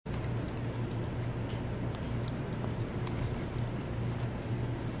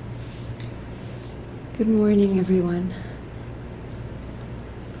Good morning, everyone.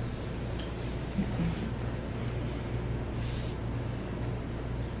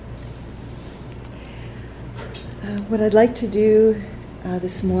 What I'd like to do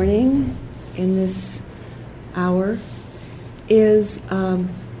this morning in this hour is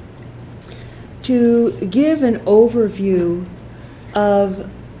to give an overview of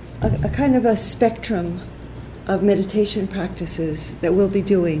a kind of a spectrum of meditation practices that we'll be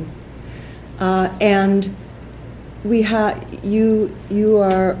doing. And we you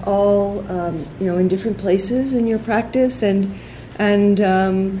are all in different places in your practice, and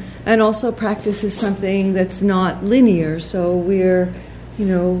also practice is something that's not linear. So we're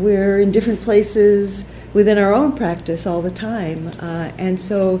in different places within our own practice all the time, and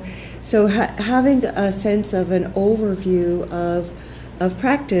so having a sense of an overview of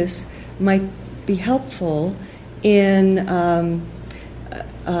practice might be helpful in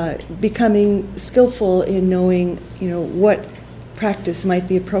becoming skillful in knowing, what practice might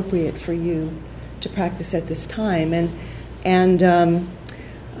be appropriate for you to practice at this time, and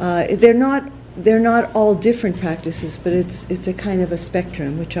they're not all different practices, but it's a kind of a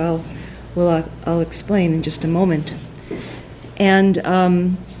spectrum, which I'll explain in just a moment, and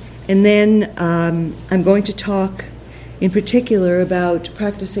then I'm going to talk in particular about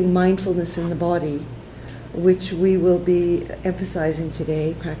practicing mindfulness in the body, which we will be emphasizing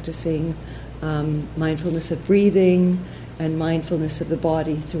today, practicing mindfulness of breathing and mindfulness of the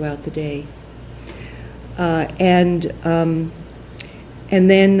body throughout the day. And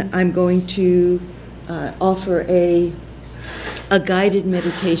then I'm going to offer a guided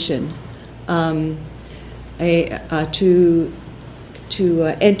meditation to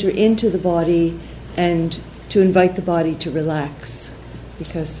enter into the body and to invite the body to relax,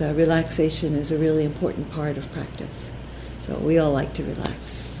 because relaxation is a really important part of practice. So we all like to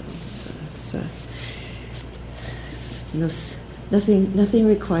relax. So that's nothing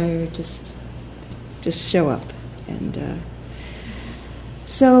required. Just show up, and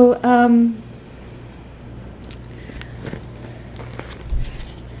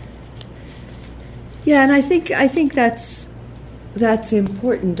and I think that's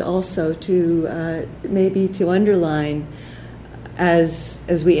important also to maybe to underline as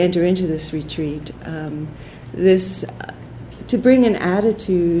we enter into this retreat, this to bring an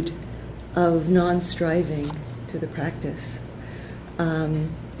attitude of non-striving to the practice.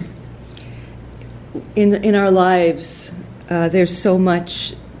 In our lives, there's so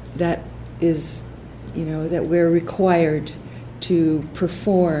much that is, that we're required to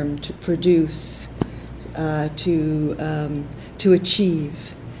perform, to produce, to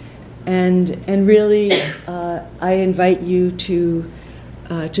achieve, and really, I invite you to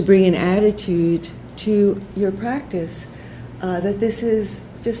bring an attitude to your practice that this is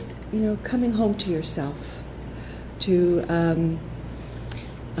just coming home to yourself, to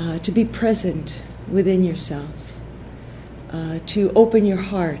be present within yourself, to open your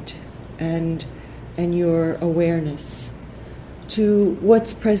heart and your awareness to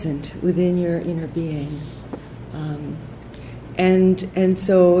what's present within your inner being, and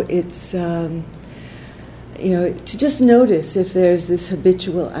so it's to just notice if there's this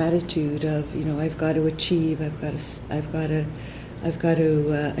habitual attitude of I've got to achieve, I've got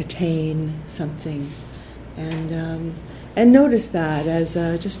to attain something, and notice that as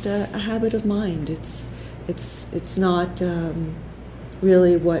just a habit of mind. It's not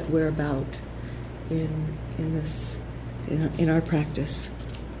really what we're about in our practice.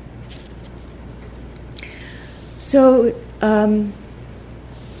 So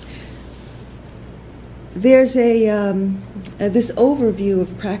there's this overview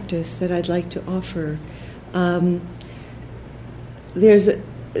of practice that I'd like to offer. There's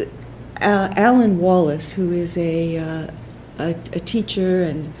Alan Wallace, who is a teacher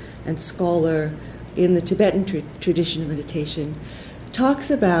and scholar in the Tibetan tradition of meditation, talks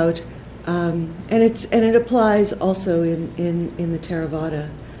about, and it applies also in the Theravada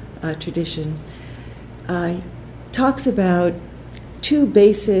tradition. Talks about two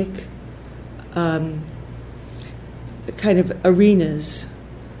basic kind of arenas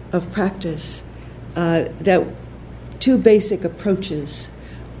of practice, that two basic approaches,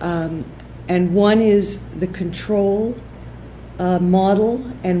 and one is the control model,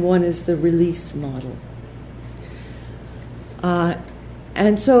 and one is the release model.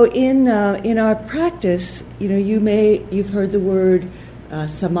 And so in our practice, you've heard the word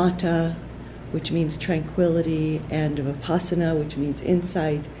samatha, which means tranquility, and vipassana, which means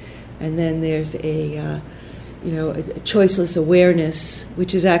insight, and then there's a choiceless awareness,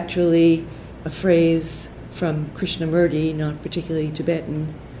 which is actually a phrase from Krishnamurti, not particularly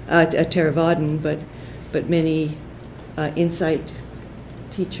Tibetan, Theravadan, but many insight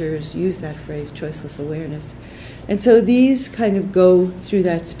teachers use that phrase, choiceless awareness. And so these kind of go through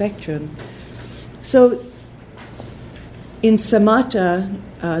that spectrum. So in samatha,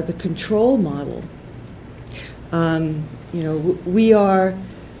 the control model, we are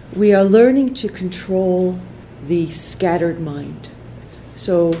learning to control the scattered mind.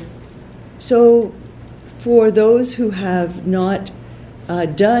 So for those who have not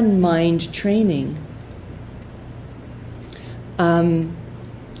done mind training, and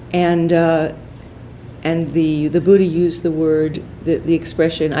the Buddha used the word, the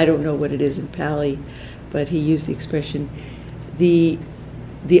expression, I don't know what it is in Pali, but he used the expression, the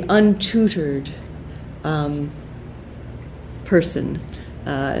untutored person.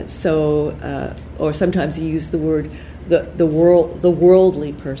 Or sometimes he used the word the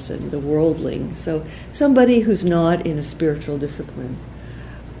worldly person, the worldling. So somebody who's not in a spiritual discipline.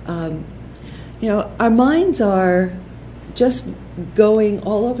 Our minds are just going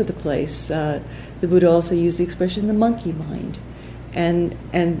all over the place. The Buddha also used the expression the monkey mind,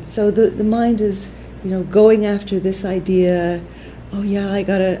 and so the mind is going after this idea. Oh yeah, I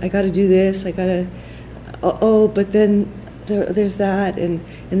gotta do this. But then there's that, and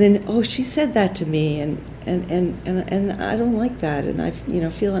then she said that to me, and I don't like that, and I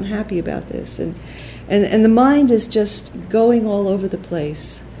feel unhappy about this, and the mind is just going all over the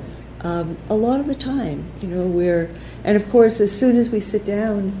place a lot of the time. And of course, as soon as we sit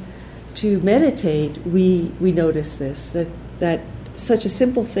down to meditate, we notice this, that such a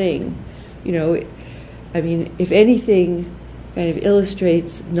simple thing, if anything kind of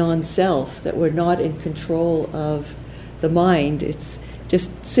illustrates non-self, that we're not in control of the mind. It's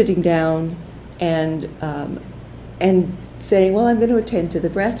just sitting down and saying, well, I'm going to attend to the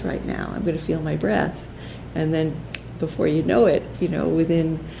breath right now. I'm going to feel my breath. And then before you know it,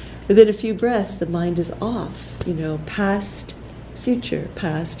 within a few breaths, the mind is off, past, future,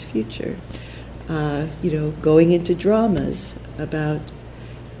 going into dramas about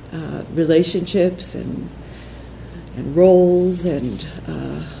relationships and roles and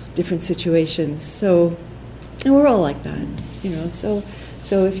different situations. And we're all like that, So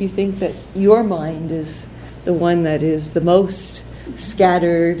if you think that your mind is the one that is the most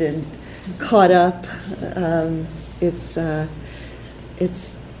scattered and caught up,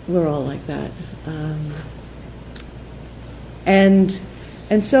 we're all like that. And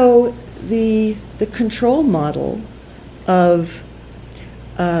so the control model of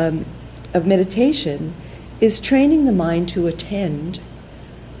meditation is training the mind to attend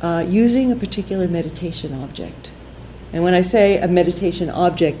using a particular meditation object. And when I say a meditation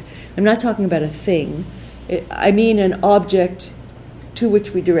object, I'm not talking about a thing. I mean an object to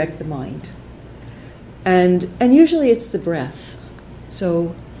which we direct the mind. And usually it's the breath.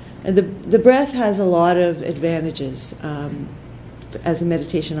 So the breath has a lot of advantages as a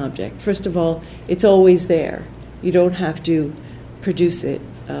meditation object. First of all, it's always there. You don't have to produce it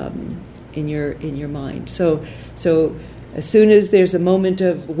in your mind. So as soon as there's a moment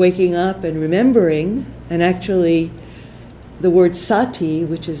of waking up and remembering, and actually the word sati,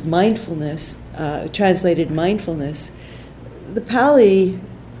 which is mindfulness, translated mindfulness, the Pali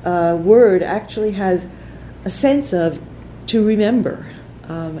word actually has a sense of to remember.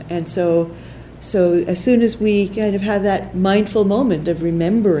 And so as soon as we kind of have that mindful moment of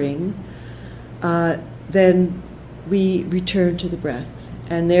remembering, then we return to the breath.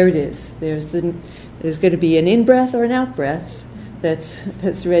 And there it is. There's going to be an in-breath or an out-breath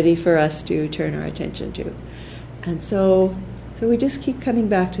that's ready for us to turn our attention to. And so we just keep coming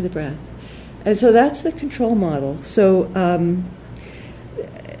back to the breath. And so that's the control model. So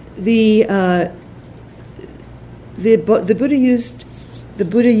the Buddha used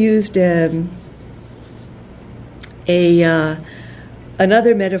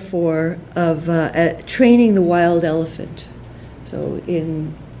another metaphor of training the wild elephant. So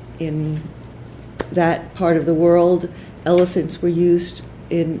in that part of the world, elephants were used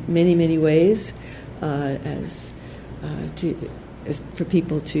in many, many ways as for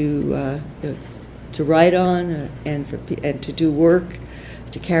people to ride on and to do work,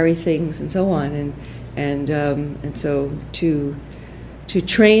 to carry things and so on, and so to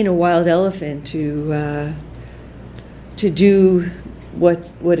train a wild elephant to do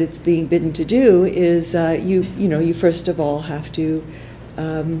what it's being bidden to do is you first of all have to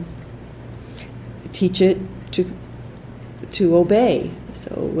teach it to obey.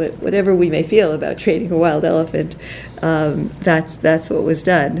 So whatever we may feel about training a wild elephant, that's what was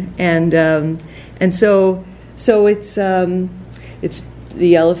done, and so it's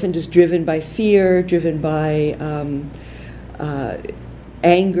the elephant is driven by fear, driven by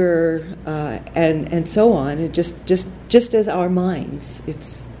anger, and so on. It just as our minds.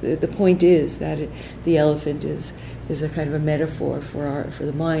 It's the point is that the elephant is a kind of a metaphor for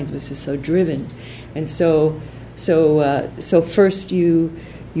the minds, which is so driven, and so first you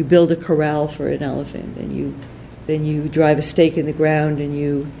build a corral for an elephant, and then you drive a stake in the ground, and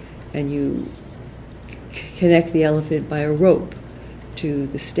you connect the elephant by a rope to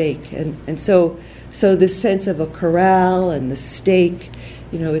the stake, and so this sense of a corral and the stake,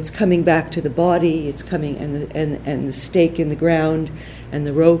 it's coming back to the body. It's coming, and the stake in the ground, and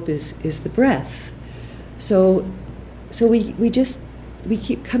the rope is the breath. So we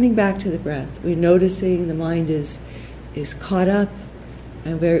keep coming back to the breath. We're noticing the mind is caught up,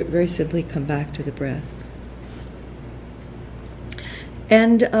 and very very simply come back to the breath.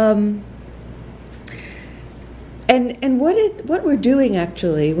 And what we're doing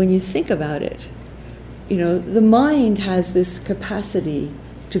actually, when you think about it, the mind has this capacity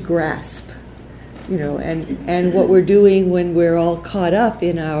to grasp, and what we're doing when we're all caught up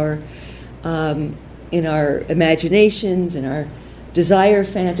in our imaginations, in our desire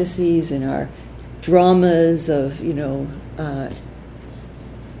fantasies, in our dramas of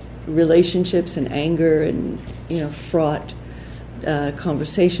relationships and anger and fraught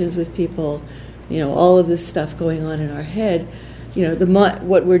conversations with people, all of this stuff going on in our head.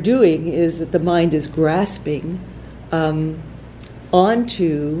 What we're doing is that the mind is grasping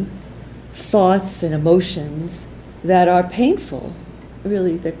onto thoughts and emotions that are painful.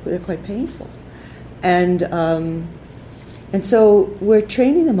 Really, they're quite painful, and so we're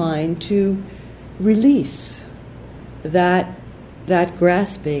training the mind to release that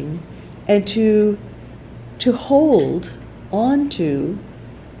grasping, and to hold onto.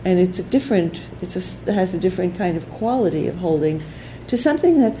 And it has a different kind of quality of holding to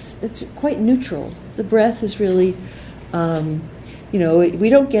something that's quite neutral. The breath is really, we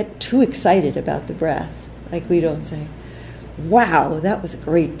don't get too excited about the breath. Like, we don't say, "Wow, that was a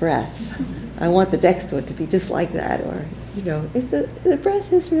great breath. I want the next one to be just like that." Or, the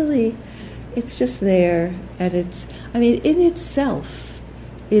breath is really, it's just there, and in itself,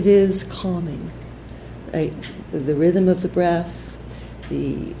 it is calming. Like, the rhythm of the breath,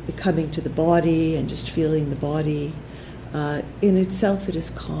 the coming to the body and just feeling the body, in itself it is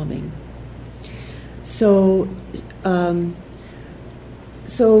calming. So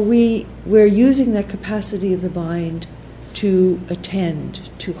we're using that capacity of the mind to attend,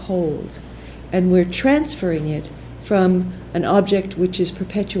 to hold, and we're transferring it from an object which is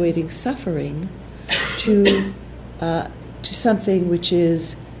perpetuating suffering to something which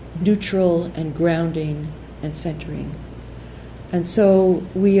is neutral and grounding and centering. And so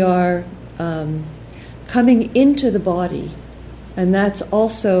we are coming into the body, and that's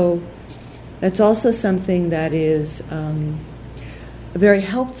also something that is very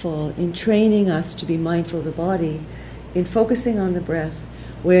helpful in training us to be mindful of the body, in focusing on the breath.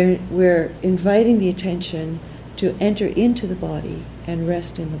 We're inviting the attention to enter into the body and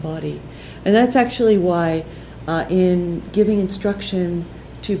rest in the body, and that's actually why in giving instruction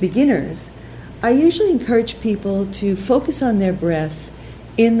to beginners, I usually encourage people to focus on their breath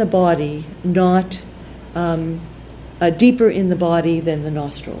in the body, not deeper in the body than the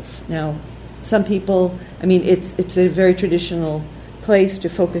nostrils. Now, some people, it's a very traditional place to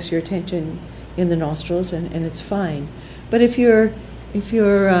focus your attention in the nostrils, and it's fine. But if you're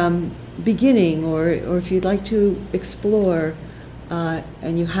beginning, or if you'd like to explore,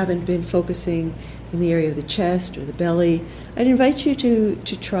 and you haven't been focusing in the area of the chest or the belly, I'd invite you to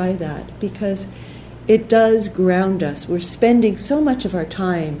try that, because it does ground us. We're spending so much of our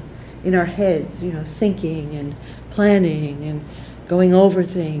time in our heads, thinking and planning and going over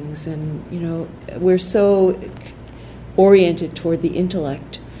things, and we're so oriented toward the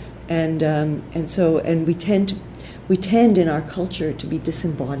intellect, and we tend in our culture to be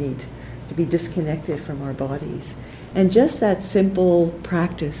disembodied, to be disconnected from our bodies, and just that simple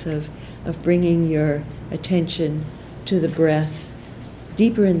practice of bringing your attention to the breath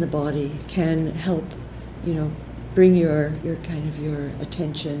deeper in the body can help, bring your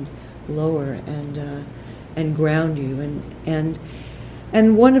attention lower and ground you.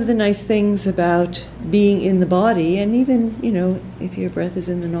 And one of the nice things about being in the body, and even if your breath is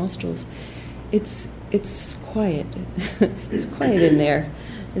in the nostrils, it's quiet. It's quiet in there.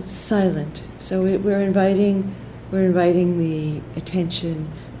 It's silent. So we're inviting the attention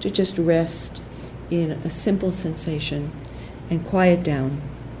to just rest in a simple sensation and quiet down.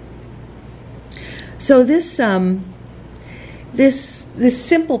 So this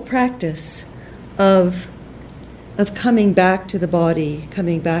simple practice of coming back to the body,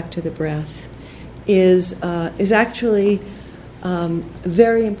 coming back to the breath, is actually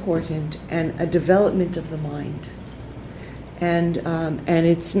very important, and a development of the mind. And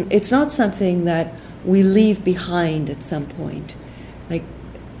it's not something that we leave behind at some point. Like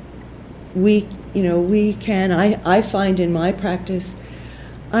we can. I find in my practice,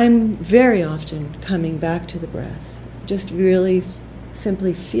 I'm very often coming back to the breath, just really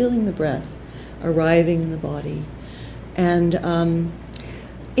simply feeling the breath arriving in the body, and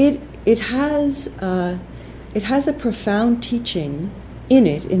it has a profound teaching in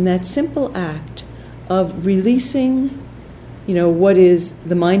it, in that simple act of releasing, what is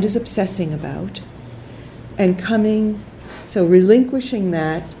the mind is obsessing about, and relinquishing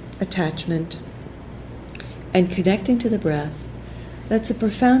that attachment and connecting to the breath. That's a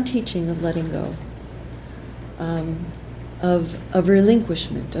profound teaching of letting go, of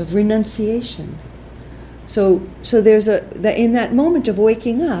relinquishment, of renunciation. So there's in that moment of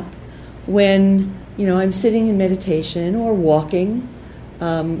waking up, when I'm sitting in meditation or walking,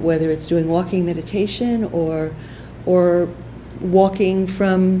 whether it's doing walking meditation or walking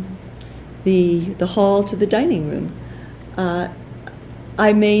from the hall to the dining room,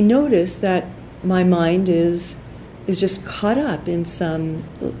 I may notice that my mind is just caught up in some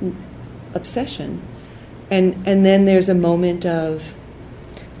obsession, and then there's a moment of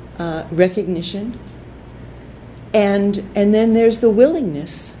recognition, and then there's the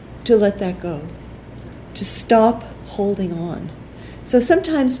willingness to let that go, to stop holding on. So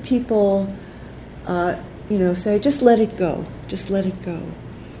sometimes people, say, just let it go, just let it go,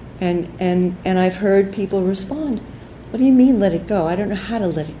 and I've heard people respond, what do you mean let it go? I don't know how to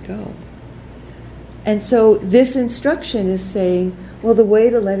let it go. And so this instruction is saying, well, the way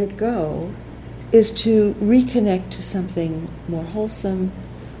to let it go is to reconnect to something more wholesome,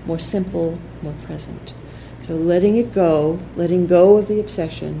 more simple, more present. So letting it go, letting go of the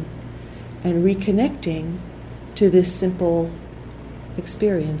obsession, and reconnecting to this simple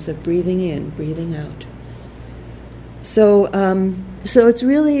experience of breathing in, breathing out. So it's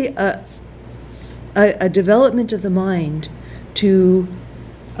really a development of the mind to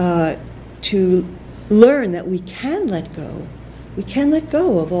learn that we can let go. We can let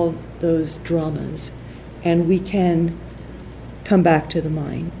go of all those dramas, and we can come back to the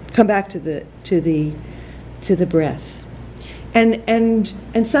mind, come back to the breath, and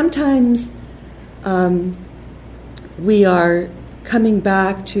sometimes we are coming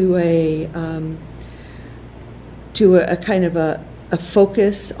back to a kind of a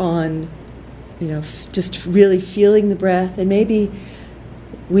focus on just really feeling the breath, and maybe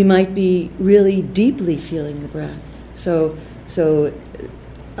we might be really deeply feeling the breath. So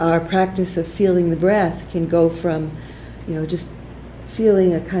our practice of feeling the breath can go from, just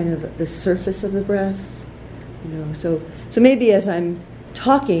feeling a kind of the surface of the breath, So maybe as I'm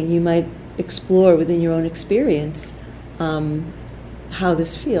talking, you might explore within your own experience how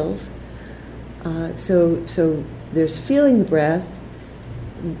this feels. So there's feeling the breath,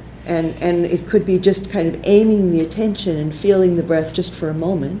 and it could be just kind of aiming the attention and feeling the breath just for a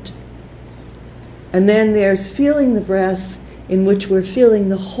moment. And then there's feeling the breath, in which we're feeling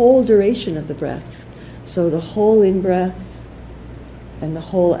the whole duration of the breath. So the whole in-breath and the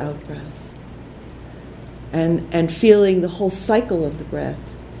whole out-breath. And feeling the whole cycle of the breath.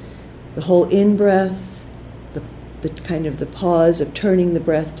 The whole in-breath, the kind of the pause of turning the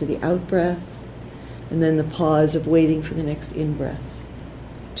breath to the out-breath, and then the pause of waiting for the next in-breath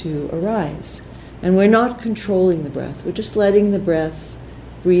to arise. And we're not controlling the breath. We're just letting the breath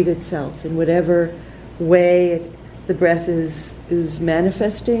breathe itself in whatever way the breath is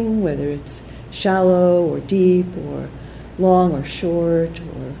manifesting, whether it's shallow or deep or long or short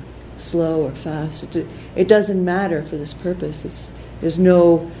or slow or fast. It doesn't matter for this purpose. There's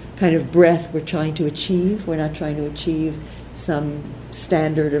no kind of breath we're trying to achieve. We're not trying to achieve some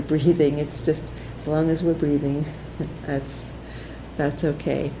standard of breathing. It's just as long as we're breathing, that's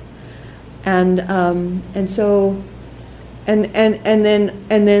okay. And so then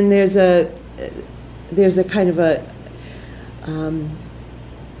there's a kind of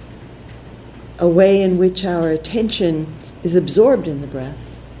a way in which our attention is absorbed in the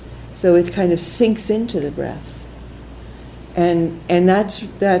breath. So it kind of sinks into the breath. And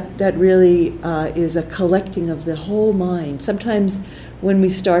that really is a collecting of the whole mind. Sometimes when we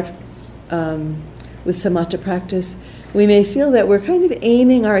start with samatha practice, we may feel that we're kind of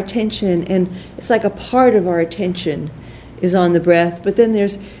aiming our attention, and it's like a part of our attention is on the breath, but then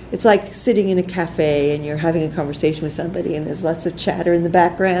it's like sitting in a cafe and you're having a conversation with somebody and there's lots of chatter in the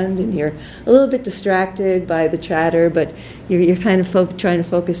background and you're a little bit distracted by the chatter, but you're kind of trying to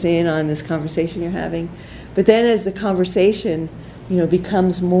focus in on this conversation you're having. But then as the conversation,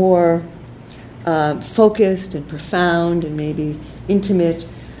 becomes more focused and profound and maybe intimate,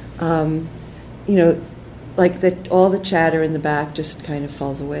 like that, all the chatter in the back just kind of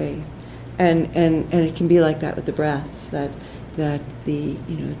falls away, and it can be like that with the breath. That the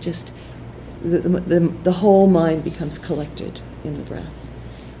just the whole mind becomes collected in the breath,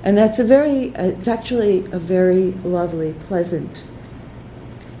 and that's it's actually a very lovely, pleasant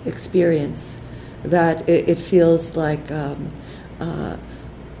experience. That it feels like an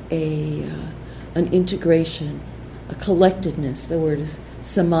integration, a collectedness. The word is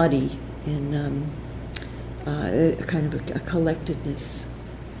samadhi, in a kind of a collectedness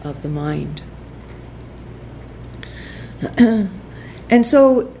of the mind. And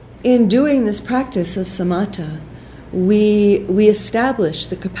so in doing this practice of samatha, we establish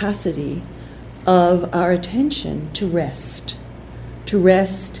the capacity of our attention to rest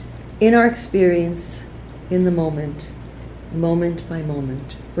in our experience in the moment by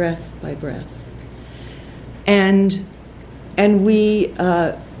moment, breath by breath. And we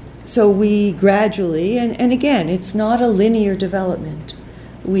so we gradually, and again, it's not a linear development.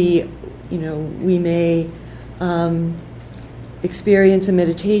 We may experience a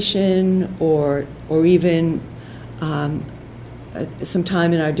meditation or even some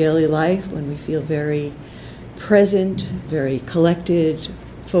time in our daily life when we feel very present, very collected,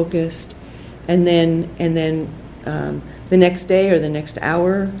 focused, and then the next day or the next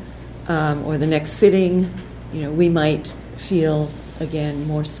hour or the next sitting, we might feel again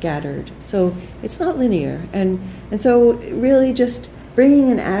more scattered. So it's not linear, and so really just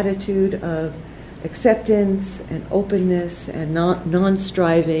bringing an attitude of acceptance and openness and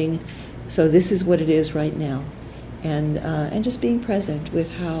non-striving. So this is what it is right now, and just being present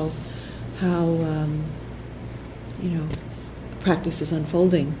with how practice is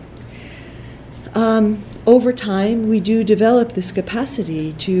unfolding. Over time, we do develop this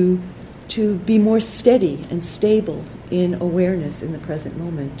capacity to be more steady and stable in awareness in the present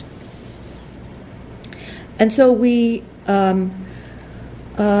moment. And so we move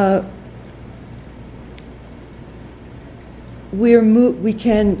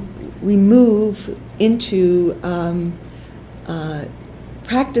into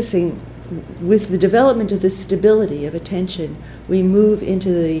practicing with the development of the stability of attention. We move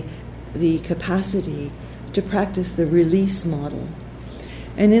into the capacity to practice the release model.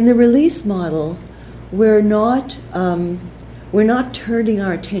 And in the release model, we're not turning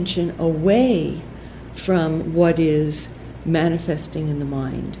our attention away from what is manifesting in the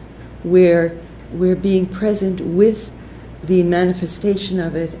mind. We're being present with the manifestation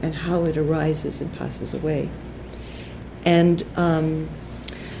of it and how it arises and passes away. And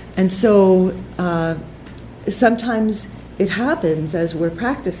so sometimes it happens as we're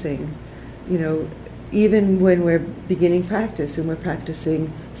practicing, even when we're beginning practice and we're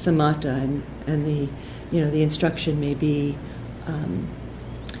practicing samatha, and the instruction may be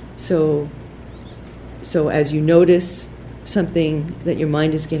so as you notice something that your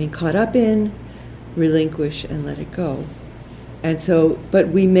mind is getting caught up in, relinquish and let it go. And so, but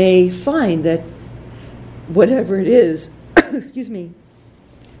we may find that whatever it is,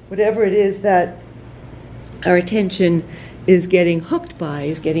 whatever it is that our attention is getting hooked by,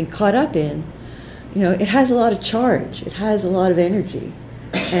 is getting caught up in, it has a lot of charge, it has a lot of energy,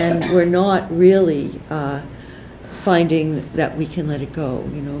 and we're not really finding that we can let it go.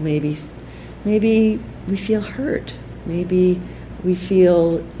 Maybe we feel hurt, maybe we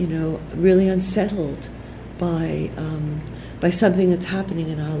feel, really unsettled by something that's happening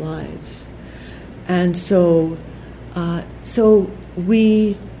in our lives, and so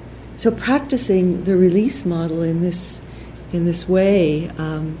practicing the release model in this way,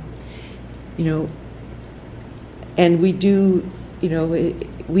 and we do,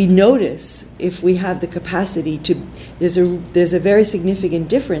 we notice if we have the capacity to. There's a very significant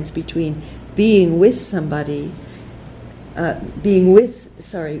difference between being with somebody, being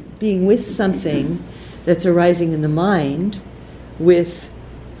with something that's arising in the mind, with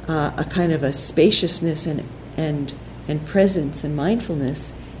a kind of a spaciousness and presence and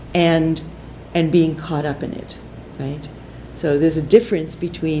mindfulness, and being caught up in it, right? So there's a difference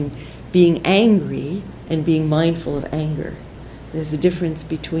between being angry and being mindful of anger. There's a difference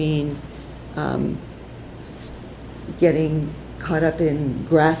between getting caught up in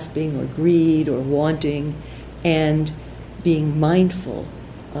grasping or greed or wanting, and being mindful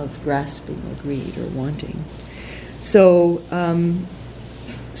of grasping or greed or wanting. So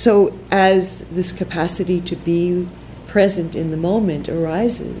as this capacity to be present in the moment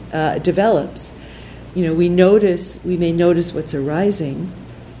develops, we may notice what's arising.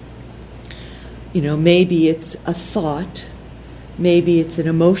 Maybe it's a thought, maybe it's an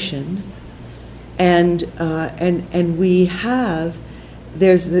emotion, and we have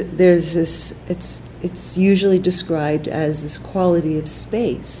there's this, it's usually described as this quality of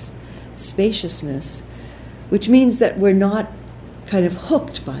spaciousness, which means that we're not kind of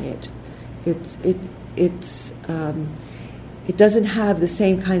hooked by it. It doesn't have the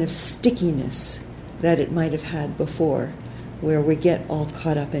same kind of stickiness that it might have had before, where we get all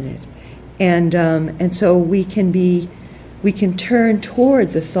caught up in it, and so we can turn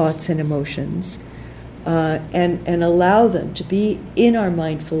toward the thoughts and emotions, and allow them to be in our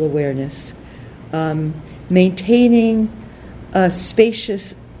mindful awareness, maintaining a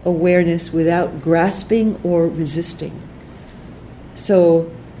spacious awareness without grasping or resisting.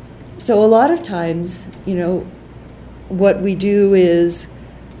 So a lot of times, what we do is,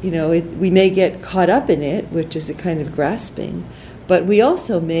 we may get caught up in it, which is a kind of grasping, but we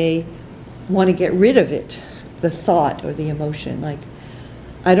also may want to get rid of it, the thought or the emotion, like,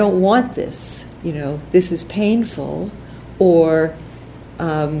 I don't want this, this is painful, or,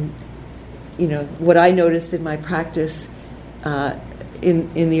 what I noticed in my practice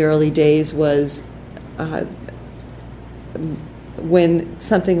in the early days was when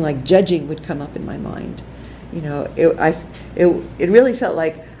something like judging would come up in my mind, it really felt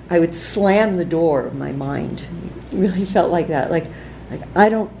like I would slam the door of my mind. It really felt like that, like I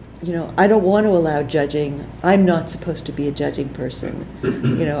don't want to allow judging. I'm not supposed to be a judging person.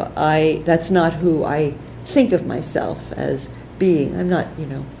 That's not who I think of myself as being. I'm not,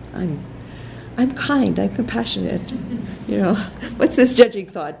 I'm kind, I'm compassionate. What's this judging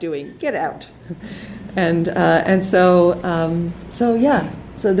thought doing? Get out. So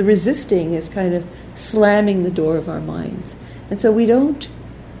the resisting is kind of slamming the door of our minds. And so we don't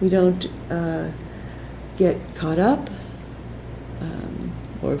get caught up.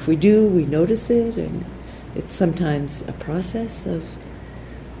 Or if we do, we notice it, and it's sometimes a process of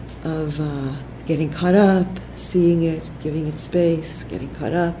getting caught up, seeing it, giving it space, getting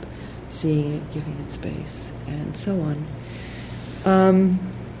caught up, seeing it, giving it space, and so on.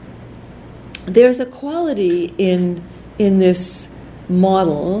 There's a quality in this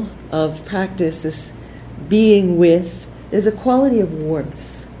model of practice, this being with. There's a quality of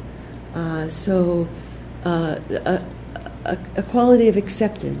warmth. A quality of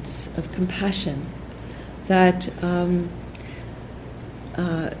acceptance, of compassion, that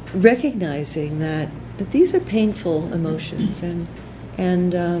recognizing that these are painful emotions, and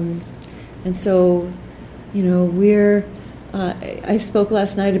so we're. I spoke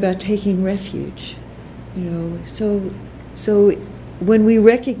last night about taking refuge. So when we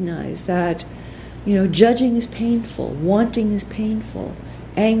recognize that, judging is painful, wanting is painful,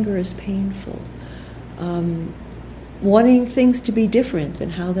 anger is painful. Wanting things to be different than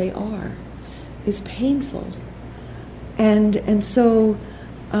how they are is painful, and so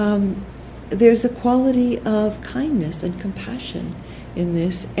there's a quality of kindness and compassion in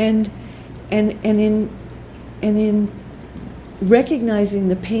this, and in recognizing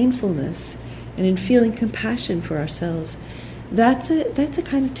the painfulness and in feeling compassion for ourselves. That's a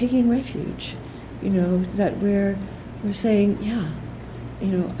kind of taking refuge, that we're saying,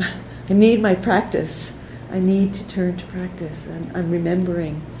 I need my practice. I need to turn to practice. I'm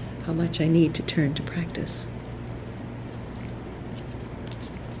remembering how much I need to turn to practice.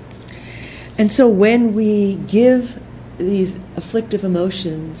 And so when we give these afflictive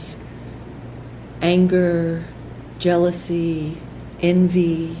emotions, anger, jealousy,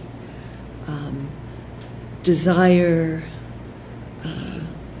 envy, desire,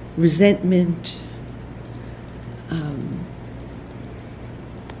 resentment,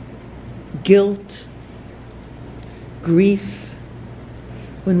 guilt, grief,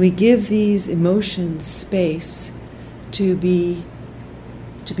 when we give these emotions space to be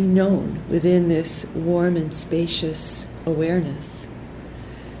known within this warm and spacious awareness,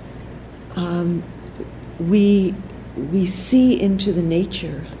 we see into the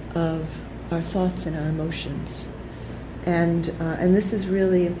nature of our thoughts and our emotions, and this is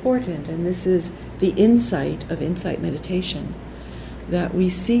really important, and this is the insight of insight meditation, that we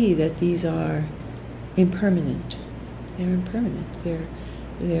see that these are impermanent. They're impermanent.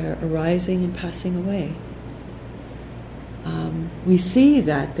 They're arising and passing away. We see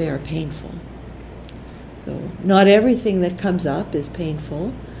that they are painful. So not everything that comes up is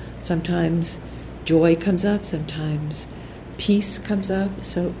painful. Sometimes joy comes up. Sometimes peace comes up.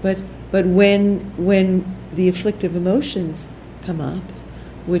 But when the afflictive emotions come up,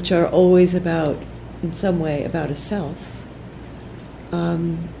 which are always in some way about a self,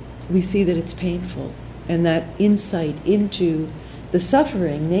 we see that it's painful. And that insight into the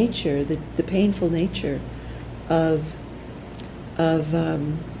suffering nature, the painful nature of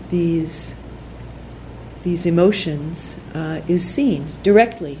these these emotions is seen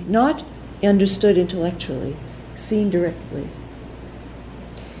directly, not understood intellectually, seen directly.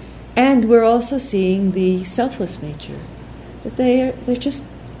 And we're also seeing the selfless nature, that they're just.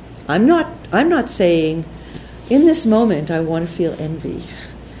 I'm not saying, in this moment I want to feel envy.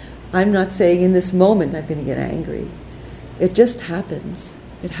 I'm not saying in this moment I'm going to get angry. It just happens.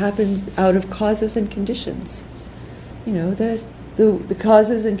 It happens out of causes and conditions. You know, the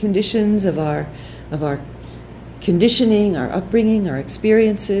causes and conditions of our conditioning, our upbringing, our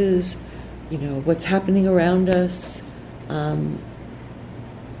experiences, you know, what's happening around us.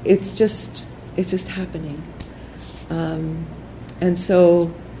 It's just happening. And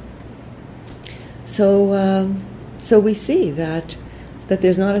so we see that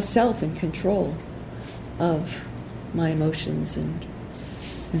there's not a self in control of my emotions and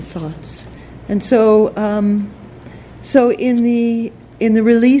thoughts. And so in the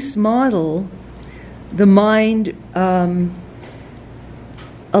release model, the mind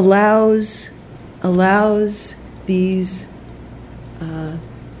allows these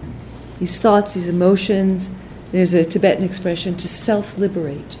thoughts, these emotions. There's a Tibetan expression, to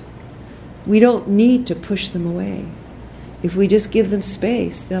self-liberate. We don't need to push them away. If we just give them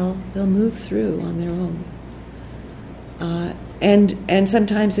space, they'll move through on their own. And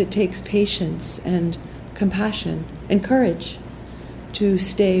sometimes it takes patience and compassion and courage to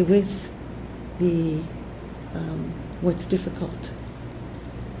stay with the what's difficult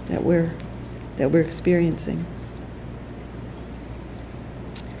that we're experiencing.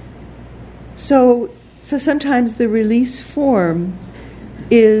 So sometimes the release form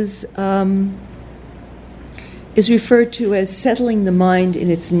is referred to as settling the mind in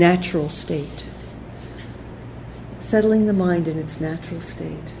its natural state. Settling the mind in its natural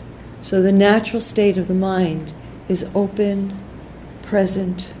state. So the natural state of the mind is open,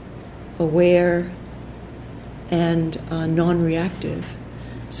 present, aware, and non-reactive.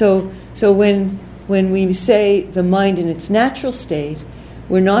 So when we say the mind in its natural state,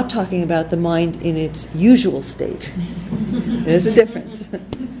 we're not talking about the mind in its usual state. There's a difference.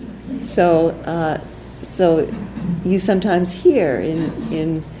 So you sometimes hear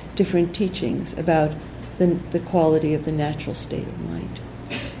in different teachings about the quality of the natural state of mind.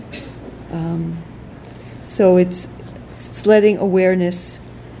 So it's letting awareness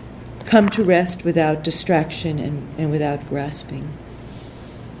come to rest without distraction and without grasping.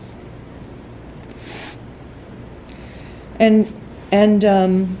 And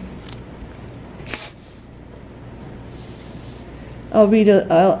I'll read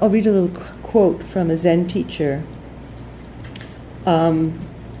a little quote from a Zen teacher,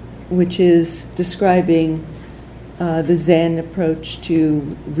 which is describing the Zen approach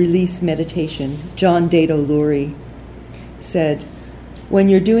to release meditation. John Dado Lurie said, "When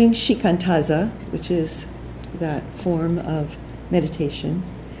you're doing shikantaza, which is that form of meditation,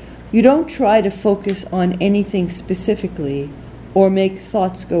 you don't try to focus on anything specifically or make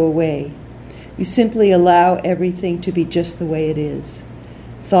thoughts go away. You simply allow everything to be just the way it is.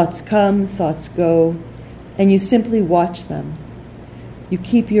 Thoughts come, thoughts go, and you simply watch them. You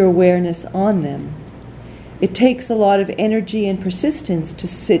keep your awareness on them. It takes a lot of energy and persistence to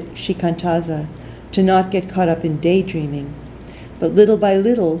sit shikantaza, to not get caught up in daydreaming. But little by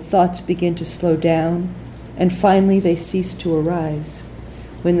little, thoughts begin to slow down, and finally they cease to arise.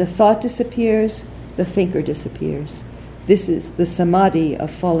 When the thought disappears, the thinker disappears. This is the samadhi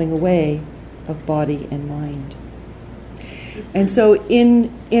of falling away of body and mind." And so in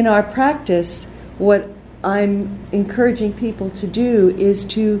our practice, what I'm encouraging people to do is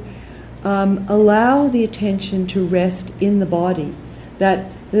to allow the attention to rest in the body, that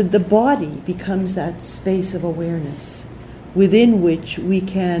the body becomes that space of awareness within which we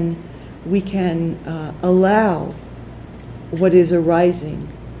can allow what is arising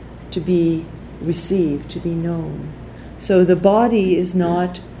to be received, to be known. So the body is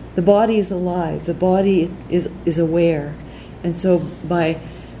alive, the body is aware. And so by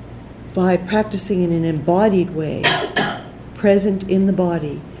practicing in an embodied way, present in the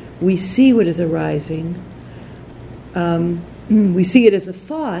body, we see what is arising. We see it as a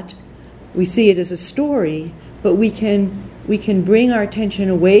thought, we see it as a story, but we can bring our attention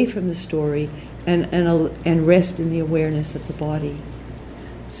away from the story and rest in the awareness of the body.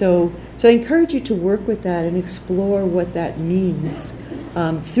 So I encourage you to work with that and explore what that means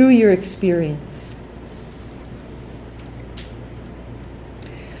through your experience.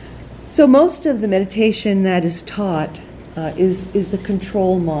 So most of the meditation that is taught is the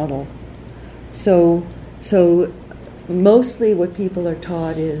control model. So mostly what people are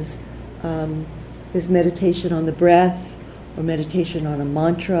taught is meditation on the breath, or meditation on a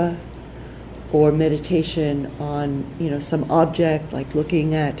mantra, or meditation on some object, like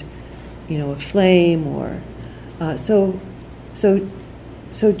looking at a flame, or so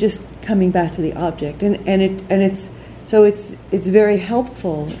just coming back to the object, and it's very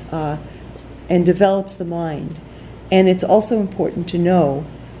helpful and develops the mind. And it's also important to know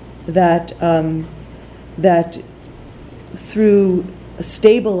that that through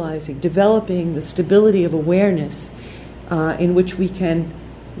stabilizing, developing the stability of awareness, in which we can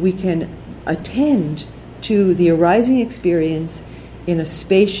attend to the arising experience in a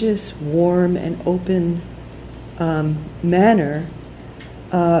spacious, warm, and open manner,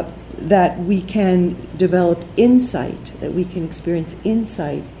 that we can develop insight, that we can experience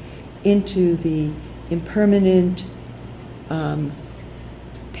insight into the impermanent,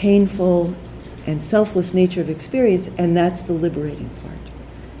 painful, and selfless nature of experience, and that's the liberating part.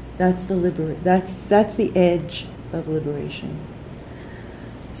 That's the edge of liberation.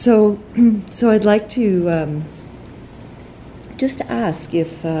 So I'd like to just ask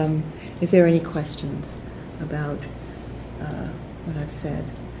if there are any questions about what I've said,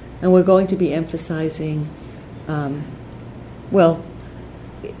 and we're going to be emphasizing. I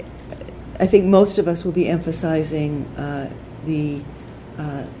think most of us will be emphasizing the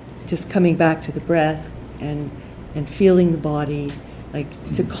just coming back to the breath and feeling the body, like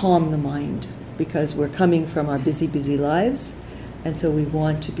to calm the mind, because we're coming from our busy lives, and so we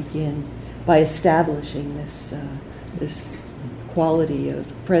want to begin by establishing this quality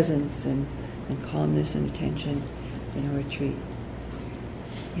of presence and calmness and attention in a retreat.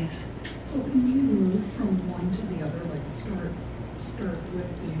 Yes. So when you move from one to the other, like start with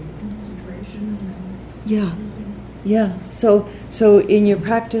the concentration and then Yeah. So in your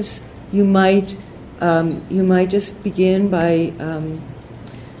practice, you might just begin by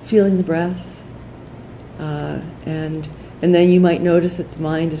feeling the breath, and then you might notice that the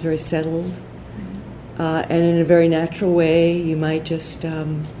mind is very settled, and in a very natural way, you might just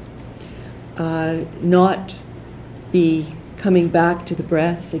not be coming back to the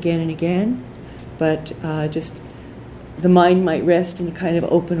breath again and again, but just the mind might rest in a kind of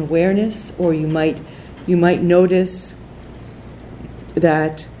open awareness, or you might notice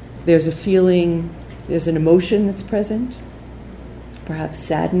that there's a feeling, there's an emotion that's present, perhaps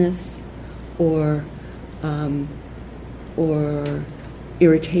sadness or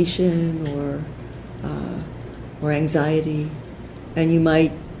irritation or anxiety, and you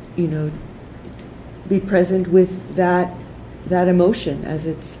might be present with that emotion as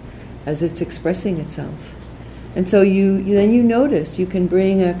it's expressing itself. And so you notice, you can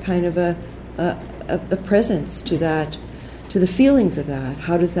bring a kind of a presence to that, to the feelings of that.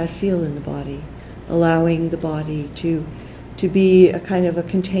 How does that feel in the body? Allowing the body to be a kind of a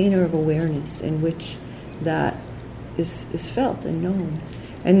container of awareness in which that is felt and known.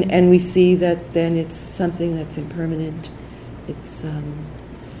 And we see that then it's something that's impermanent. It's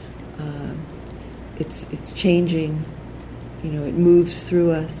changing. It moves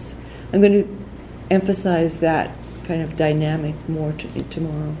through us. I'm going to emphasize that kind of dynamic more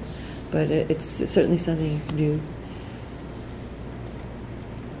tomorrow, but it's certainly something you can do.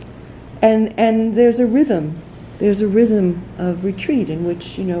 And there's a rhythm of retreat in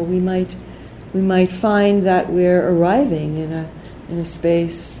which we might find that we're arriving in a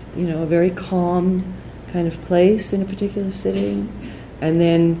space, a very calm kind of place in a particular sitting, and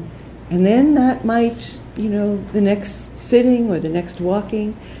then that might, the next sitting or the next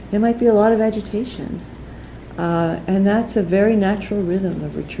walking, there might be a lot of agitation. And that's a very natural rhythm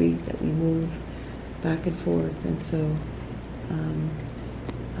of retreat, that we move back and forth. And so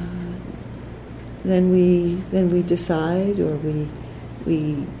then we decide, or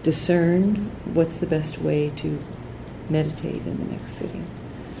we discern what's the best way to meditate in the next sitting.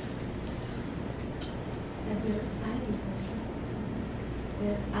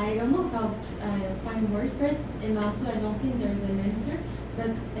 I don't know if I'll find words for it, and also I don't think there's an answer.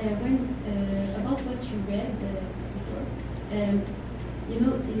 But when about what you read before,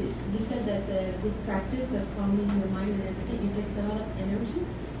 you said that this practice of calming your mind and everything, it takes a lot of energy.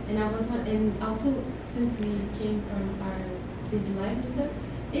 And and also since we came from our busy life and stuff,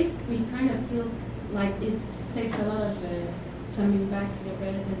 if we kind of feel like it takes a lot of coming back to the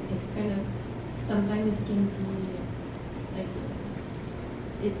breath, and it's kind of sometimes it can be like.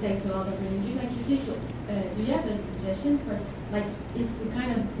 It takes a lot of energy, like you say. So, do you have a suggestion for, like, if we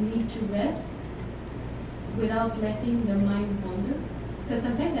kind of need to rest without letting the mind wander? Because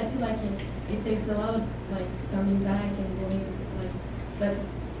sometimes I feel like it takes a lot of, like, coming back and going, like, but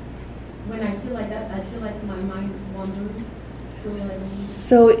when I feel like that, I feel like my mind wanders.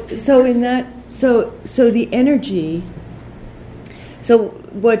 So the energy. So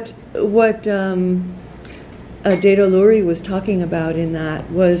what Daryl was talking about in that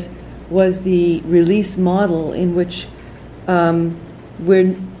was the release model in which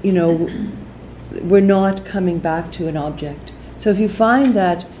we're not coming back to an object. So if you find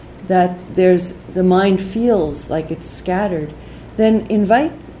that the mind feels like it's scattered, then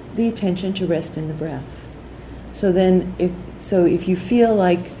invite the attention to rest in the breath. So then, if you feel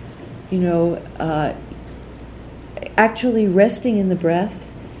like, actually resting in the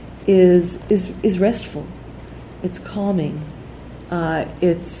breath is restful, it's calming,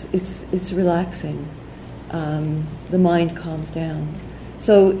 it's relaxing. The mind calms down.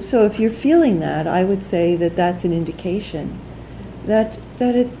 So if you're feeling that, I would say that that's an indication that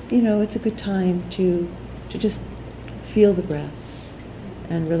it's a good time to just feel the breath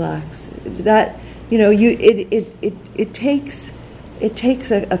and relax. That it takes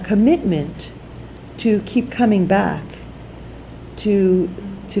a commitment to keep coming back to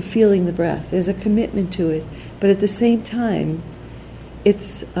feeling the breath. There's a commitment to it, but at the same time,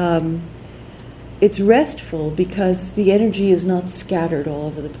 it's restful because the energy is not scattered all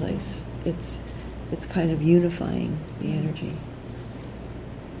over the place. It's kind of unifying the energy.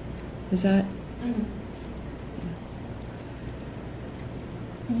 Is that? Mm-hmm.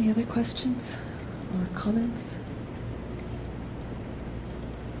 Yeah. Any other questions or comments?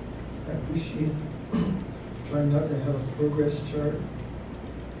 I appreciate trying not to have a progress chart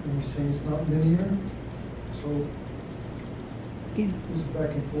when you're saying it's not linear. So it's back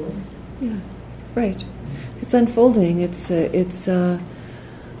and forth. Yeah, right. It's unfolding. It's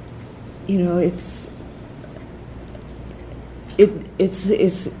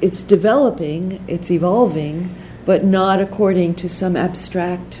developing. It's evolving, but not according to some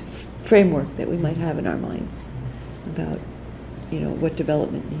abstract framework that we might have in our minds about what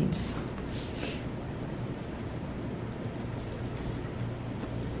development means.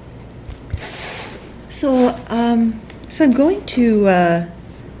 So I'm going to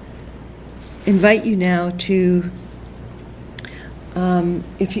invite you now to,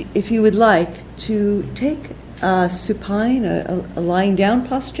 if you would like, to take supine, a lying down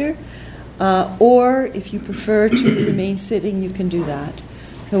posture, or if you prefer to remain sitting, you can do that.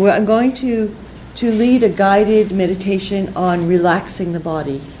 So I'm going to lead a guided meditation on relaxing the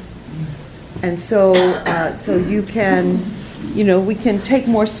body, and so you can, we can take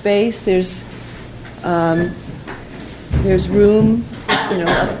more space. There's room,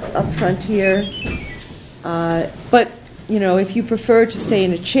 up front here. But if you prefer to stay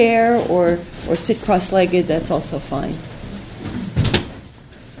in a chair or sit cross-legged, that's also fine.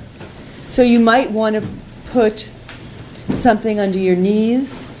 So you might want to put something under your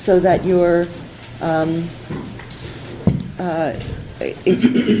knees so that you're, if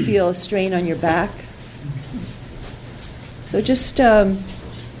you feel a strain on your back. So just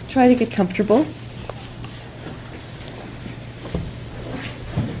try to get comfortable.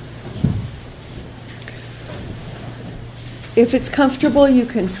 If it's comfortable, you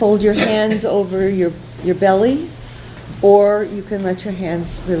can fold your hands over your belly, or you can let your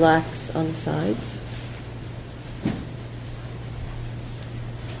hands relax on the sides.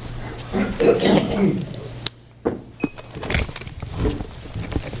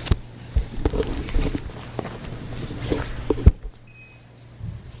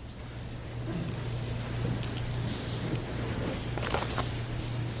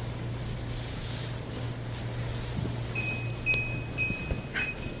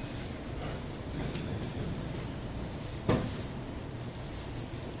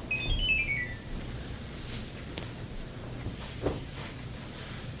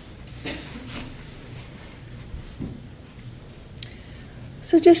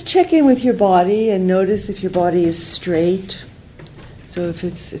 So just check in with your body and notice if your body is straight. So if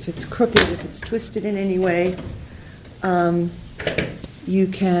it's crooked, if it's twisted in any way, you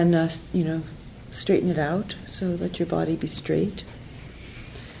can straighten it out. So let your body be straight.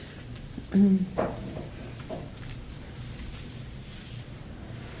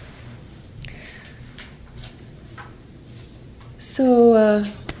 So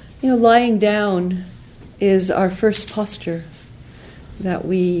lying down is our first posture that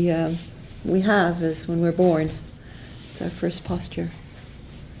we have is when we're born. It's our first posture,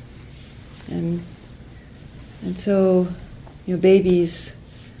 and so babies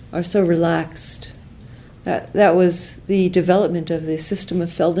are so relaxed. That was the development of the system of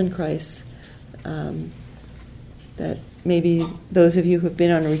Feldenkrais. That maybe those of you who have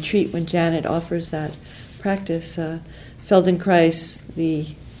been on a retreat when Janet offers that practice, Feldenkrais, the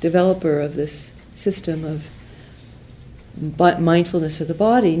developer of this system of mindfulness of the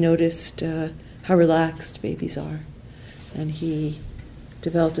body, noticed how relaxed babies are, and he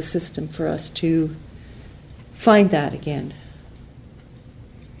developed a system for us to find that again.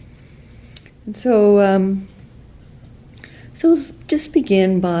 And so, so just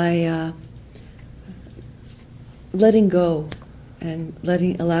begin by letting go and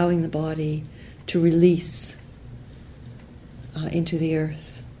allowing the body to release into the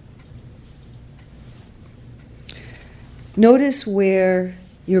earth. Notice where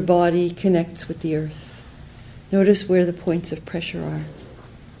your body connects with the earth. Notice where the points of pressure are.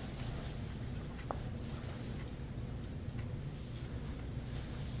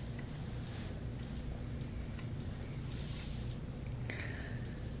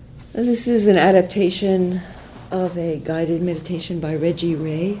 This is an adaptation of a guided meditation by Reggie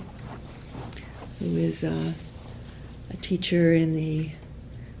Ray, who is a teacher in the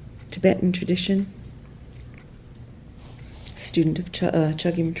Tibetan tradition, student of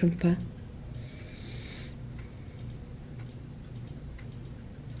Chogyam Trungpa.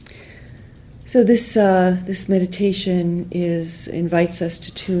 So this meditation invites us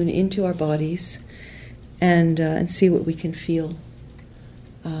to tune into our bodies and see what we can feel.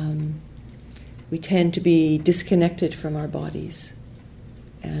 We tend to be disconnected from our bodies,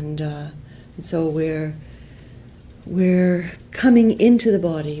 and so we're coming into the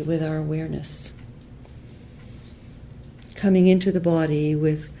body with our awareness, coming into the body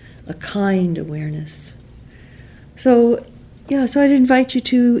with a kind awareness. So I'd invite you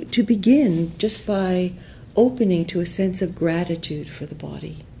to begin just by opening to a sense of gratitude for the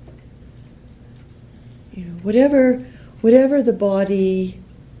body. You know, whatever the body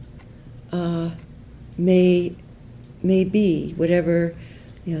may be, whatever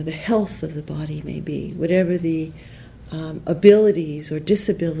the health of the body may be, whatever the abilities or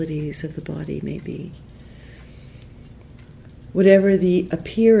disabilities of the body may be, whatever the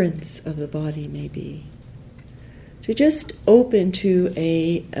appearance of the body may be, to just open to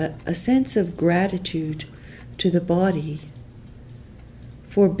a sense of gratitude to the body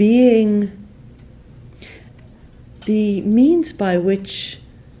for being the means by which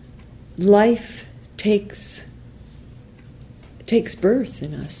life takes birth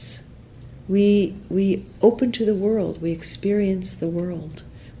in us. We open to the world. We experience the world.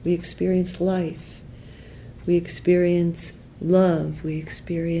 We experience life. We experience love. We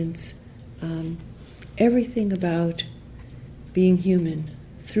experience everything about being human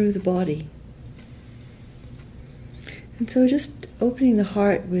through the body. And so just opening the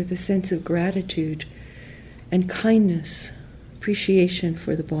heart with a sense of gratitude and kindness, appreciation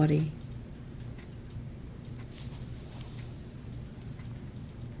for the body.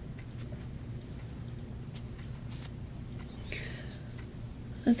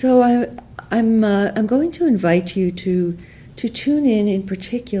 And so I'm going to invite you to tune in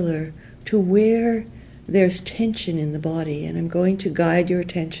particular to where there's tension in the body, and I'm going to guide your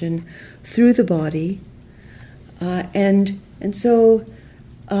attention through the body, and so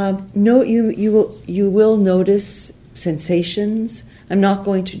you will notice sensations. I'm not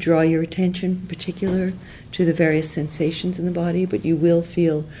going to draw your attention in particular to the various sensations in the body, but you will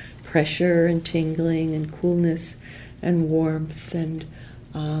feel pressure and tingling and coolness and warmth and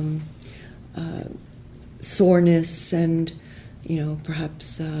soreness and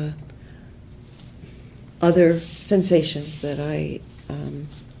perhaps other sensations that I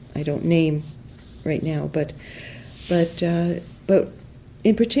don't name right now, but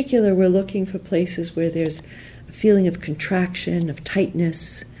in particular we're looking for places where there's a feeling of contraction, of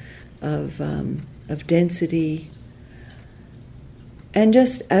tightness, of density. And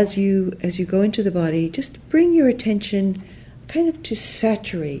just as you go into the body, just bring your attention kind of to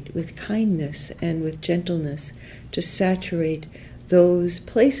saturate with kindness and with gentleness, to saturate those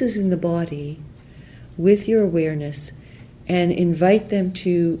places in the body with your awareness and invite them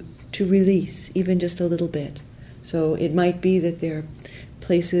to release even just a little bit. So it might be that there are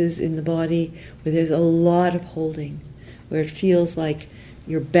places in the body where there's a lot of holding, where it feels like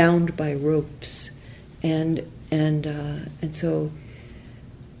you're bound by ropes, and so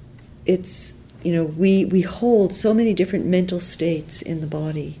it's we hold so many different mental states in the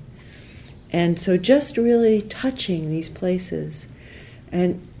body, and so just really touching these places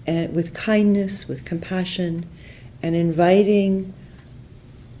and with kindness, with compassion, and inviting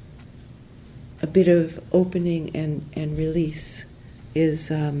a bit of opening and release is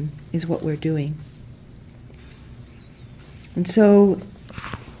what we're doing. And so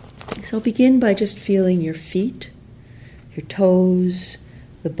begin by just feeling your feet, your toes,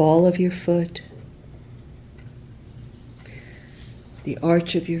 the ball of your foot, the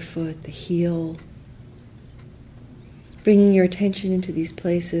arch of your foot, the heel. Bringing your attention into these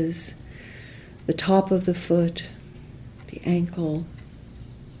places, the top of the foot, the ankle,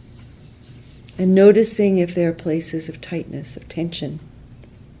 And noticing if there are places of tightness, of tension.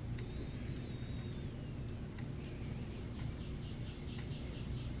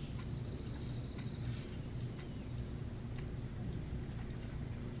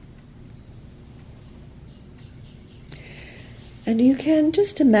 And you can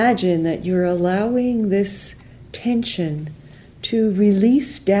just imagine that you're allowing this tension to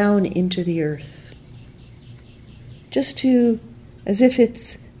release down into the earth. Just to, as if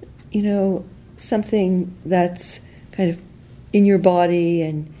it's, something that's kind of in your body,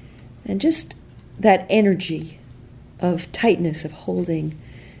 and just that energy of tightness, of holding,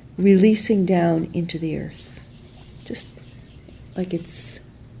 releasing down into the earth. Just like it's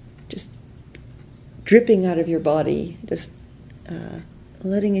just dripping out of your body, just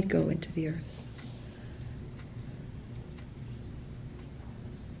letting it go into the earth.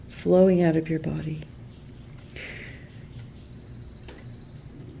 Flowing out of your body.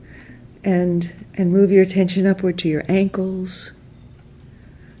 And move your attention upward to your ankles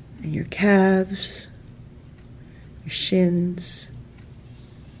and your calves, your shins.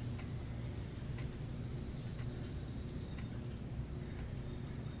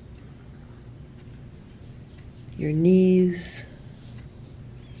 Your knees.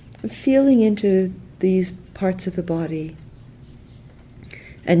 Feeling into these parts of the body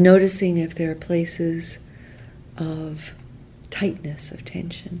and noticing if there are places of tightness, of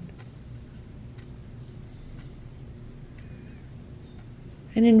tension.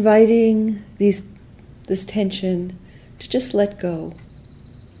 And inviting this tension to just let go.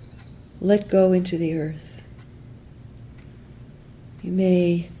 Let go into the earth. You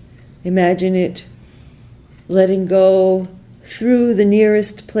may imagine it letting go through the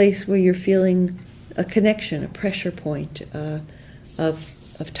nearest place where you're feeling a connection, a pressure point of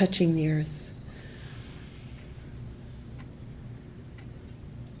touching the earth.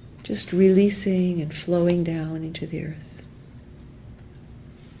 Just releasing and flowing down into the earth.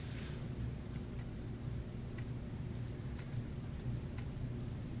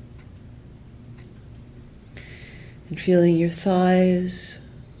 And feeling your thighs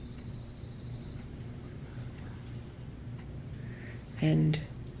and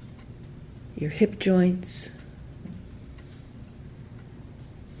your hip joints,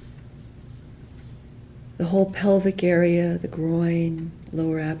 the whole pelvic area, the groin,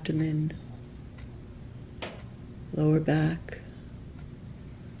 lower abdomen, lower back.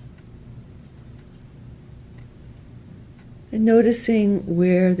 And noticing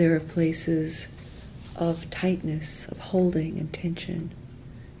where there are places of tightness, of holding and tension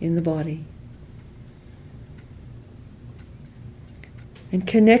in the body. And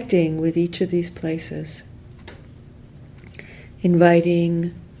connecting with each of these places,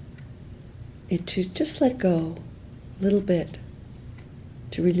 inviting it to just let go a little bit,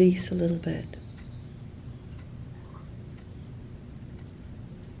 to release a little bit.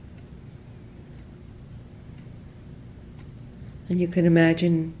 And you can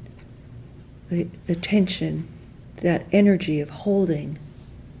imagine the tension, that energy of holding,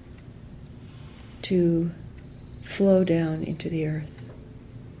 to flow down into the earth.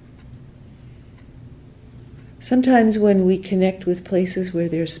 Sometimes when we connect with places where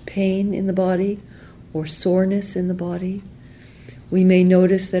there's pain in the body or soreness in the body, we may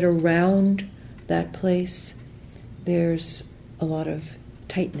notice that around that place there's a lot of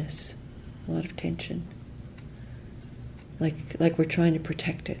tightness, a lot of tension, like we're trying to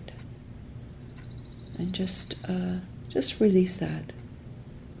protect it. And just release that.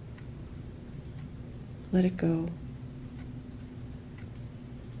 Let it go.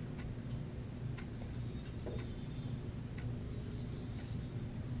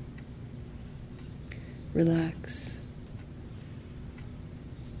 Relax.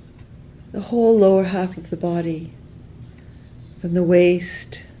 The whole lower half of the body, from the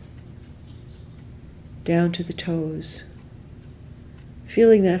waist down to the toes.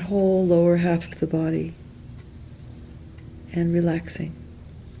 Feeling that whole lower half of the body and relaxing.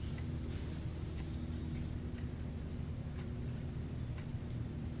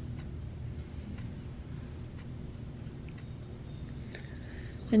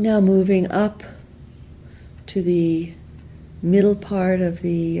 And now moving up to the middle part of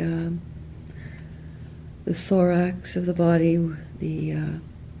the thorax of the body,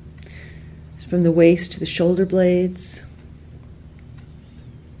 from the waist to the shoulder blades,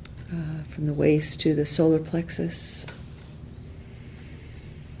 from the waist to the solar plexus.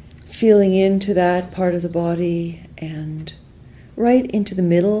 Feeling into that part of the body and right into the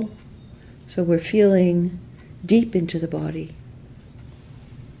middle, so we're feeling deep into the body.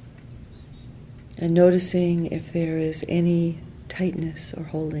 And noticing if there is any tightness or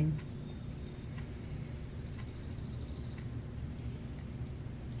holding.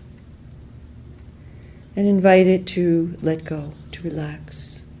 and invite it to let go, to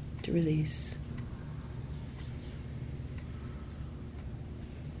relax, to release.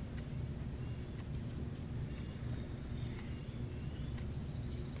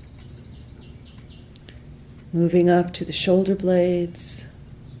 Moving up to the shoulder blades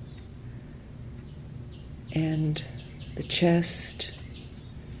and the chest,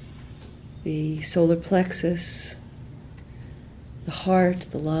 the solar plexus, the heart,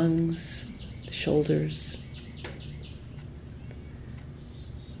 the lungs, the shoulders.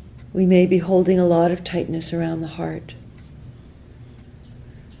 We may be holding a lot of tightness around the heart.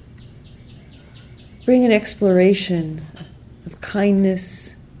 Bring an exploration of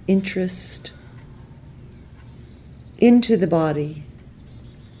kindness, interest into the body,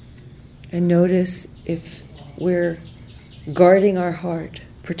 and notice if we're guarding our heart,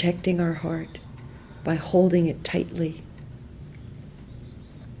 protecting our heart by holding it tightly.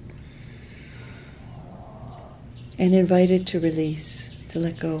 And invite it to release, to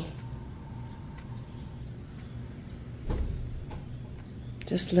let go.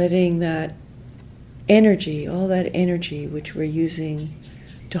 Just letting that energy, all that energy which we're using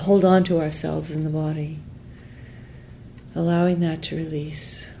to hold on to ourselves in the body, allowing that to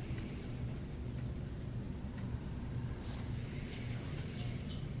release.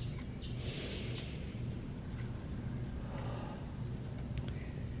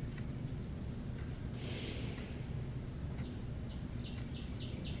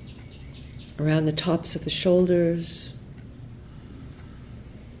 Around the tops of the shoulders,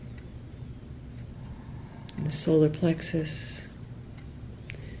 and the solar plexus.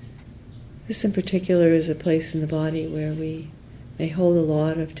 This in particular is a place in the body where we may hold a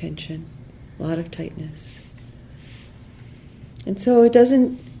lot of tension, a lot of tightness. And so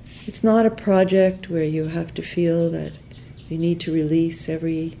it's not a project where you have to feel that you need to release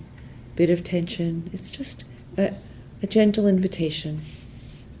every bit of tension. It's just a gentle invitation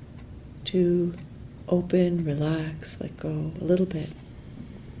to open, relax, let go a little bit.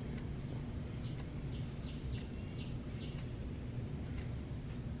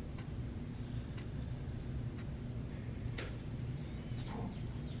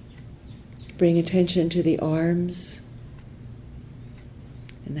 Bring attention to the arms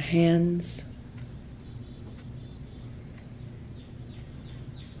and the hands.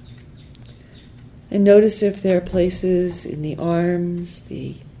 And notice if there are places in the arms,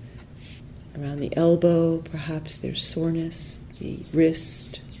 around the elbow, perhaps there's soreness, the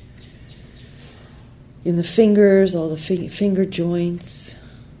wrist, in the fingers, all the finger joints.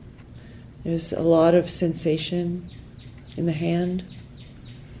 There's a lot of sensation in the hand.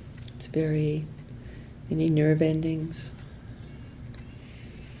 It's any nerve endings.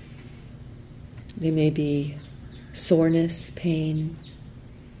 There may be soreness, pain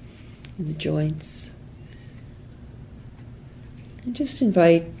in the joints. And just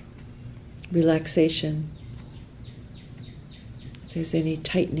invite relaxation. If there's any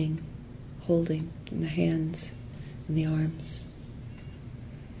tightening, holding in the hands and the arms,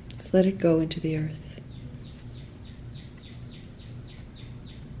 just let it go into the earth.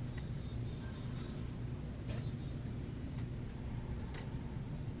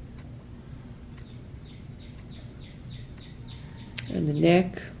 And the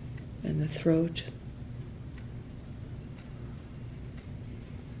neck and the throat.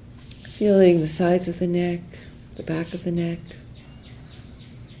 Feeling the sides of the neck, the back of the neck,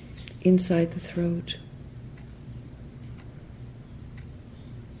 inside the throat.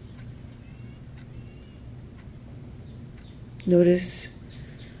 Notice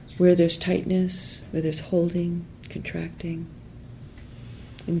where there's tightness, where there's holding, contracting.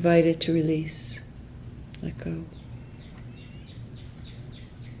 Invite it to release, let go.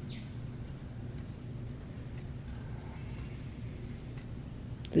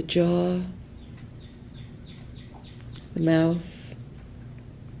 The jaw, the mouth,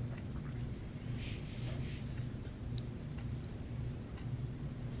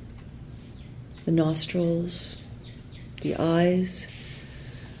 the nostrils, the eyes,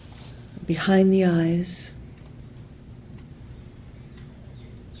 behind the eyes,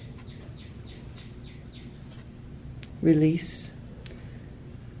 release,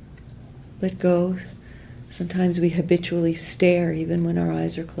 let go. Sometimes we habitually stare even when our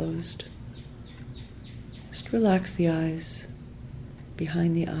eyes are closed. Just relax the eyes,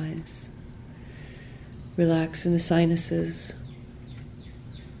 behind the eyes. Relax in the sinuses,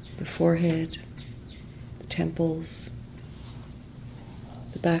 the forehead, the temples,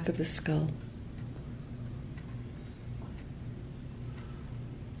 the back of the skull.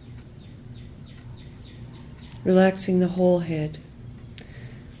 Relaxing the whole head,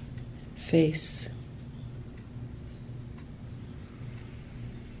 face,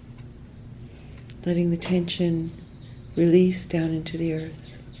 letting the tension release down into the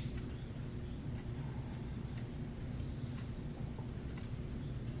earth.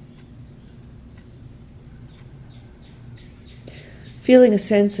 Feeling a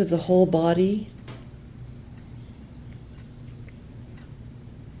sense of the whole body.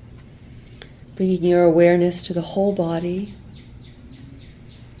 Bringing your awareness to the whole body.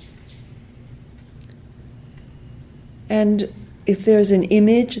 And if there's an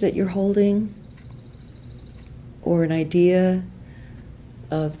image that you're holding, or an idea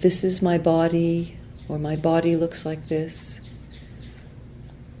of this is my body, or my body looks like this,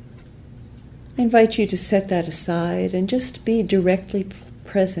 I invite you to set that aside and just be directly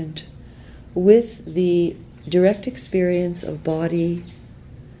present with the direct experience of body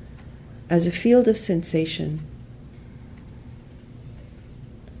as a field of sensation.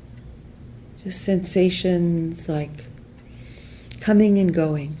 Just sensations like coming and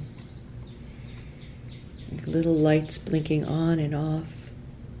going, like little lights blinking on and off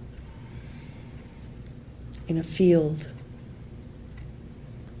in a field.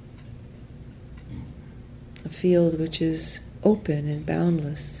 A field which is open and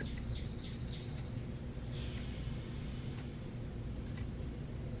boundless.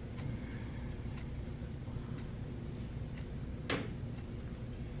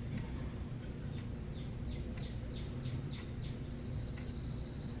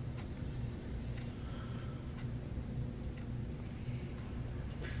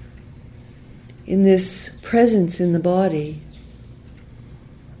 In this presence in the body,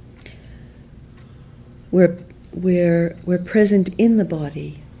 we're present in the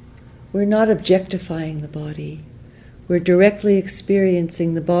body. We're not objectifying the body. We're directly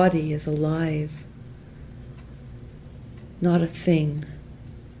experiencing the body as alive, not a thing.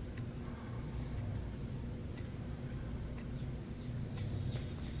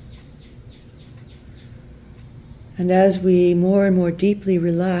 And as we more and more deeply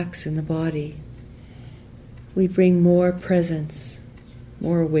relax in the body, we bring more presence,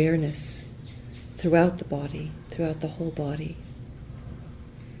 more awareness throughout the body, throughout the whole body.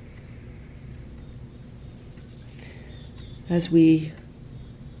 As we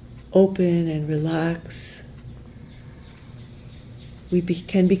open and relax, we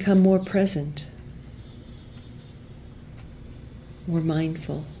can become more present, more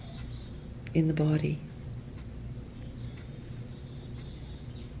mindful in the body.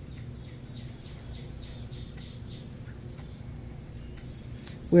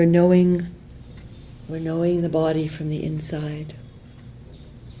 We're knowing the body from the inside.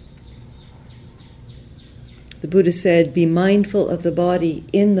 The Buddha said, be mindful of the body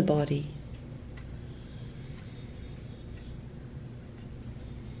in the body.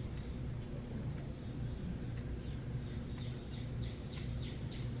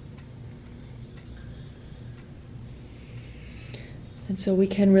 And so we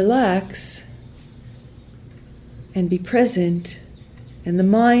can relax and be present, and the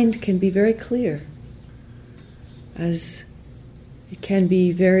mind can be very clear, as it can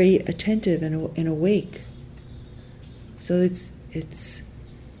be very attentive and awake. So it's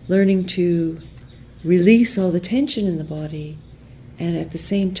learning to release all the tension in the body, and at the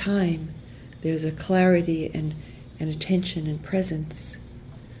same time there's a clarity and attention and presence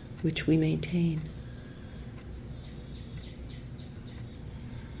which we maintain.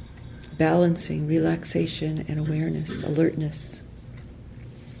 Balancing relaxation and awareness, alertness,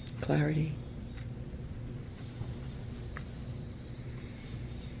 clarity.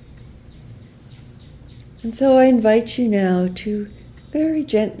 And so I invite you now to very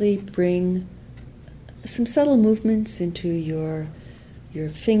gently bring some subtle movements into your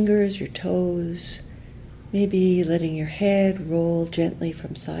fingers, your toes, maybe letting your head roll gently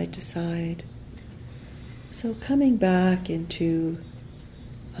from side to side. So coming back into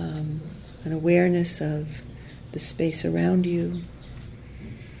an awareness of the space around you.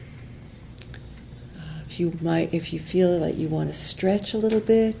 If you feel like you want to stretch a little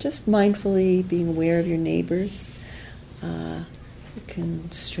bit, just mindfully being aware of your neighbors, you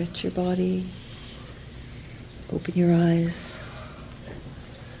can stretch your body, open your eyes.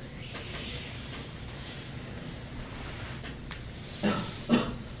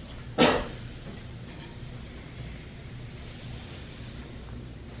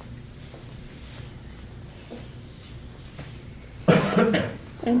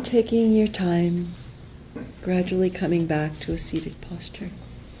 And taking your time, gradually coming back to a seated posture.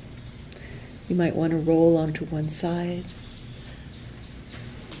 You might want to roll onto one side.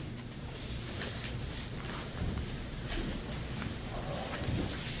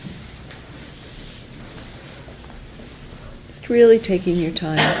 Just really taking your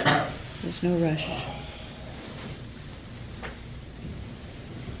time. There's no rush.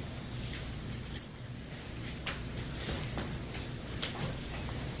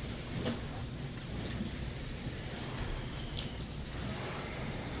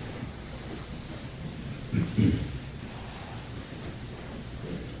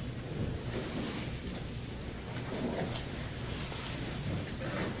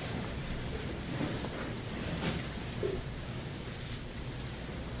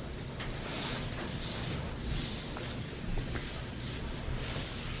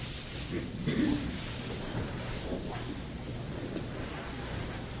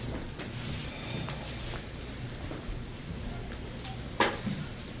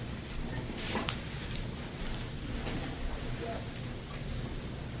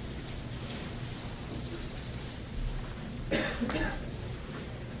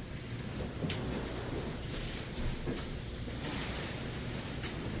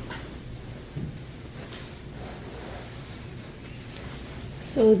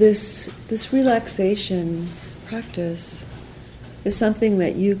 So this relaxation practice is something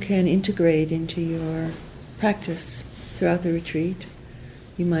that you can integrate into your practice throughout the retreat.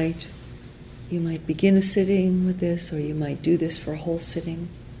 You might begin a sitting with this, or you might do this for a whole sitting.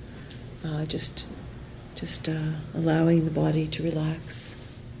 Just allowing the body to relax.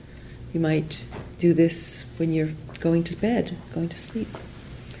 You might do this when you're going to bed, going to sleep,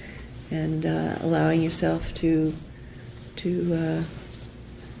 and allowing yourself to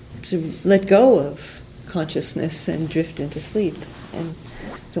let go of consciousness and drift into sleep. And you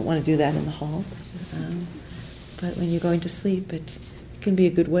don't want to do that in the hall. But when you're going to sleep, it can be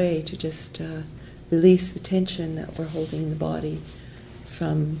a good way to just release the tension that we're holding in the body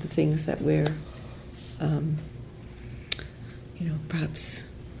from the things that we're, perhaps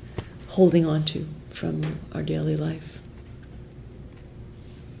holding on to from our daily life.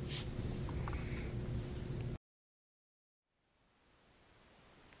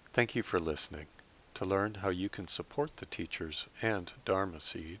 Thank you for listening. To learn how you can support the teachers and Dharma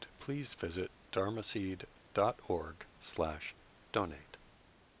Seed, please visit dharmaseed.org/donate.